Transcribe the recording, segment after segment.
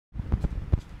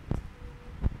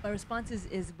My response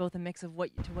is both a mix of what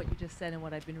you just said and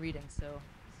what I've been reading. So,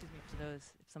 excuse me for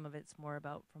those. If some of it's more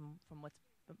about from what's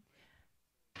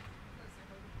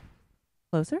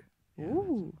closer. Yeah,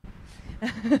 Ooh.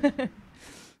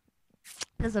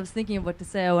 As I was thinking of what to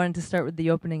say, I wanted to start with the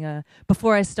opening.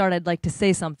 Before I start, I'd like to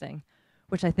say something,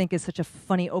 which I think is such a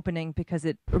funny opening because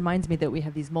it reminds me that we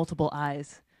have these multiple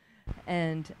eyes,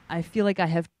 and I feel like I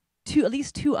have at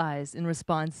least two eyes in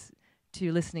response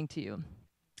to listening to you.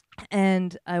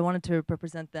 And I wanted to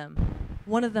represent them.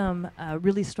 One of them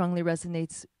really strongly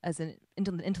resonates as an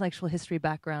intellectual history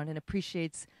background and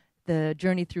appreciates the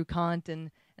journey through Kant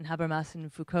and Habermas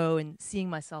and Foucault, and seeing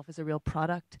myself as a real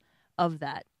product of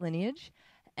that lineage,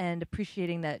 and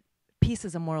appreciating that peace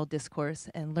is a moral discourse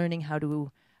and learning how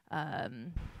to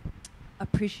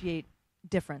appreciate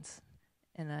difference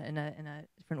in a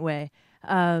different way.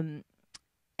 And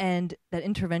that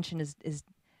intervention is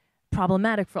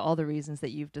problematic for all the reasons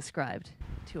that you've described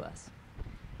to us.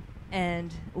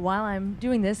 And while I'm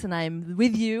doing this and I'm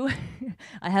with you,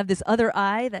 I have this other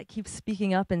eye that keeps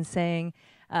speaking up and saying,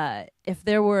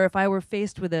 if I were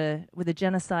faced with a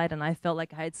genocide and I felt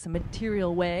like I had some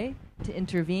material way to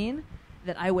intervene,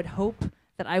 that I would hope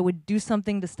that I would do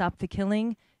something to stop the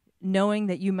killing, knowing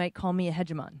that you might call me a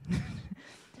hegemon.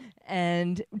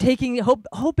 And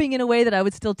hoping in a way that I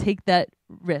would still take that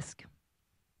risk.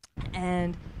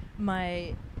 And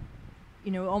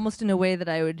almost in a way that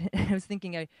I was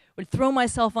thinking I would throw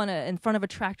myself in front of a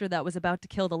tractor that was about to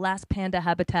kill the last panda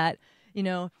habitat,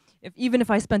 even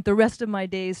if I spent the rest of my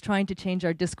days trying to change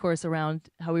our discourse around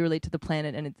how we relate to the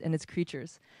planet and its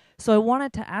creatures. So I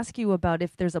wanted to ask you about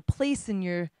if there's a place in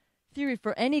your theory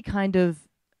for any kind of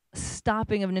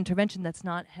stopping of an intervention that's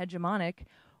not hegemonic,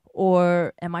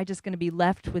 or am I just going to be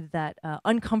left with that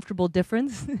uncomfortable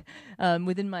difference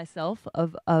within myself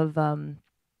of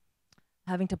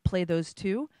having to play those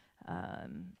two,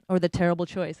 or the terrible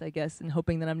choice, I guess, and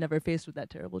hoping that I'm never faced with that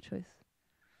terrible choice?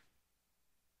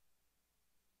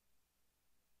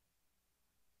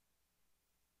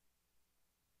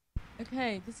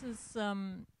 Okay, this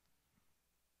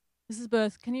is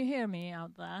both. Can you hear me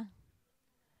out there?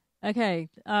 Okay.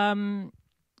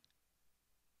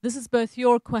 This is both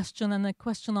your question and a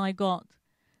question I got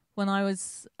when I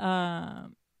was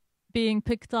being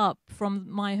picked up from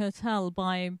my hotel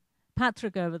by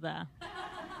Patrick over there.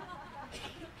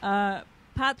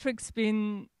 Patrick's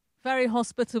been very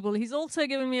hospitable. He's also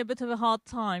given me a bit of a hard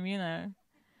time,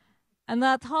 And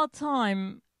that hard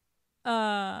time,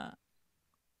 for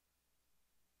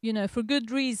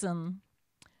good reason,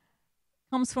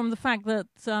 comes from the fact that,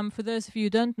 for those of you who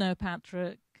don't know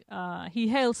Patrick, he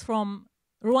hails from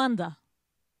Rwanda.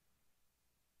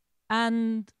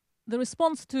 And the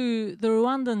response to the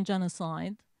Rwandan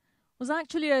genocide was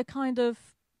actually a kind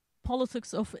of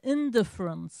politics of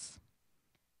indifference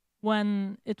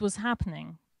when it was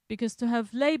happening. Because to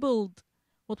have labeled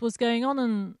what was going on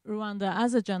in Rwanda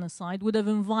as a genocide would have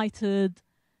invited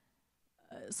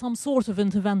some sort of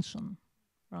intervention,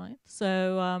 right?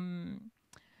 So,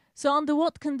 so under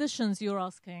what conditions, you're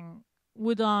asking,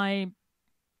 would I,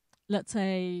 let's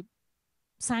say,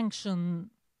 sanction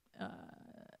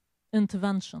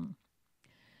intervention?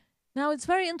 Now, it's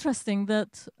very interesting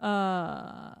that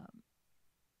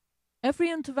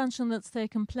every intervention that's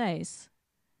taken place,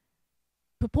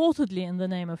 purportedly in the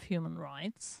name of human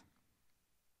rights,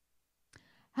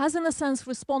 has in a sense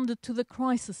responded to the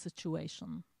crisis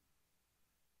situation.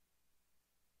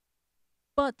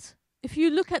 But if you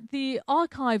look at the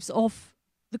archives of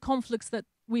the conflicts that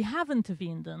we have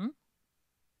intervened in,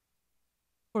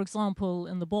 for example,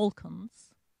 in the Balkans,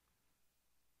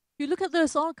 if you look at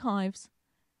those archives,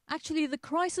 actually the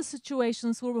crisis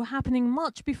situations were happening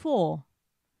much before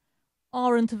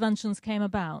our interventions came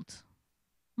about,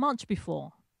 much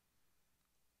before.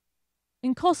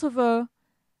 In Kosovo,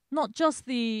 not just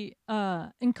the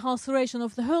incarceration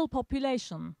of the whole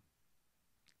population,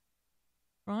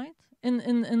 right,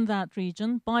 in that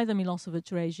region by the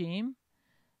Milosevic regime,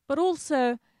 but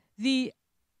also the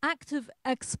active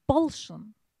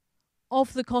expulsion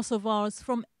of the Kosovars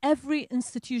from every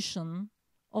institution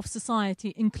of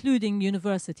society, including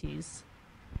universities.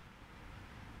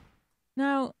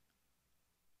 Now,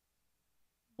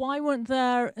 why weren't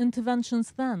there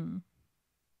interventions then?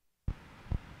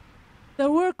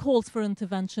 There were calls for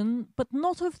intervention, but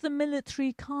not of the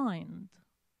military kind.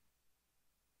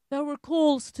 There were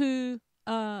calls to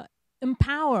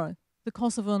empower the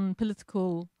Kosovan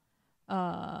political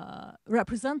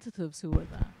representatives who were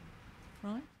there,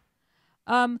 right?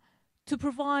 To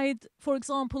provide, for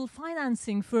example,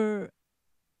 financing for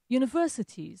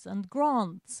universities and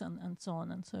grants and so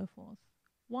on and so forth.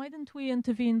 Why didn't we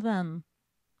intervene then?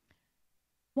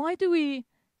 why do we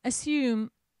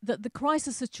assume that the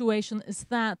crisis situation is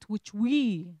that which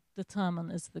we determine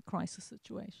is the crisis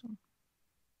situation?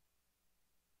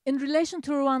 In relation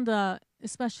to Rwanda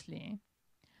especially,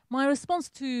 my response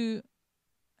to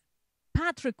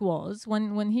Patrick was,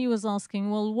 when he was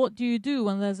asking, well, what do you do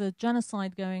when there's a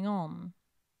genocide going on?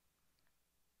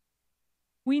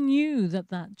 We knew that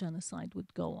that genocide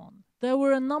would go on. There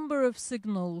were a number of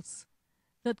signals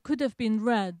that could have been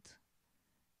read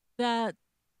that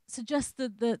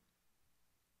suggested that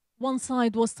one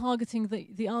side was targeting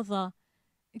the other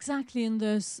exactly in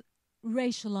those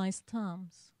racialized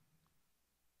terms.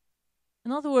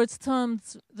 In other words,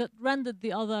 terms that rendered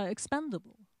the other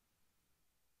expendable.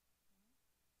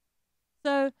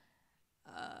 So,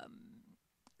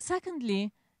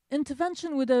 secondly,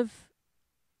 intervention would have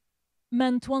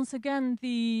meant, once again,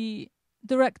 the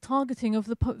direct targeting of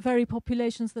the very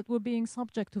populations that were being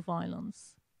subject to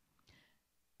violence.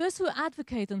 Those who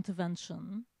advocate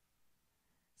intervention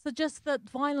suggest that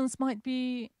violence might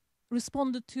be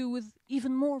responded to with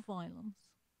even more violence,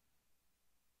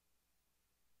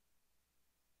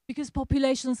 because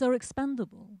populations are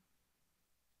expendable.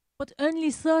 But only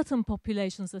certain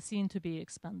populations are seen to be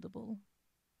expendable.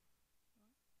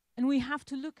 And we have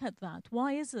to look at that.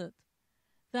 Why is it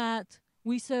that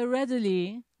we so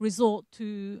readily resort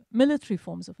to military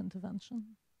forms of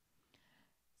intervention?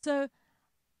 So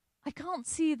I can't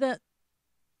see that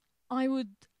I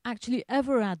would actually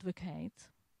ever advocate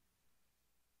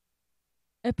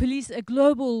a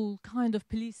global kind of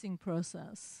policing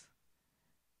process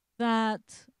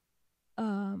that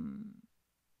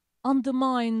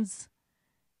undermines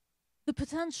the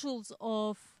potentials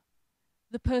of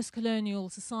the post-colonial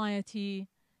society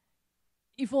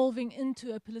evolving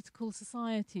into a political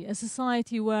society, a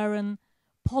society wherein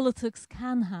politics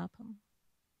can happen.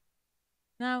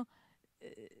 Now,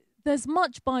 there's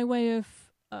much by way of,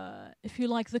 if you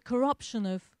like, the corruption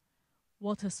of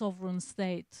what a sovereign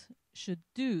state should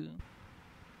do.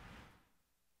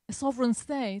 A sovereign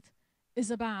state is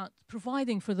about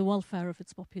providing for the welfare of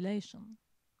its population.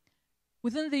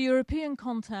 Within the European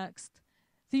context,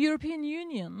 the European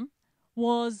Union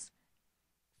was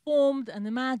formed and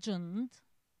imagined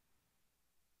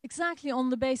exactly on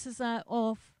the basis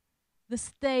of the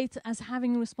state as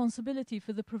having responsibility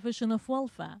for the provision of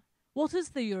welfare. What is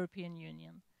the European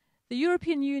Union? The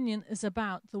European Union is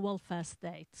about the welfare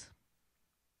state,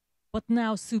 but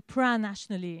now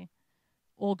supranationally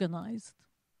organized.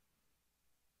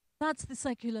 That's the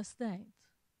secular state.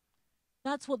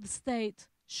 That's what the state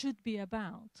should be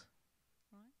about.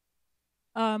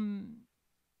 Right?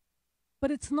 But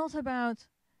it's not about,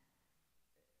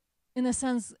 in a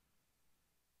sense,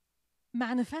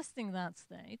 manifesting that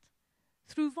state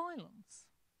through violence.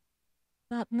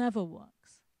 That never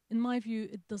works. In my view,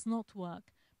 it does not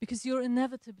work, because you're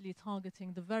inevitably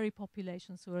targeting the very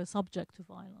populations who are subject to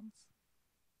violence,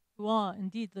 who are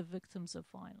indeed the victims of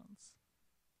violence.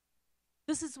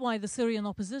 This is why the Syrian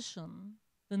opposition,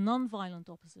 the non-violent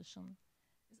opposition,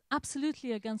 is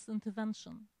absolutely against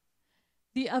intervention.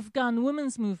 The Afghan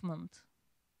women's movement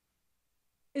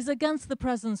is against the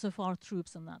presence of our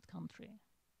troops in that country.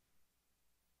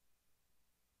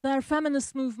 Their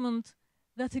feminist movement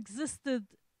that existed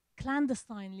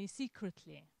clandestinely,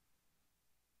 secretly,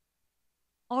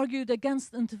 argued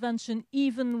against intervention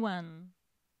even when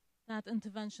that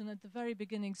intervention at the very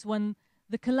beginnings, when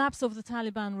the collapse of the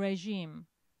Taliban regime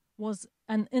was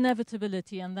an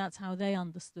inevitability, and that's how they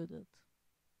understood it.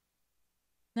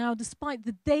 Now, despite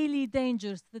the daily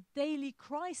dangers, the daily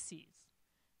crises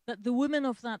that the women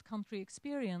of that country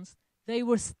experienced, they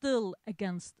were still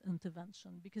against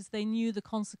intervention, because they knew the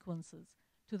consequences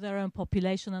to their own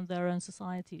population and their own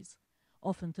societies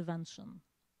of intervention.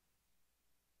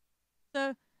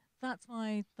 So that's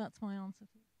my answer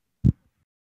to it.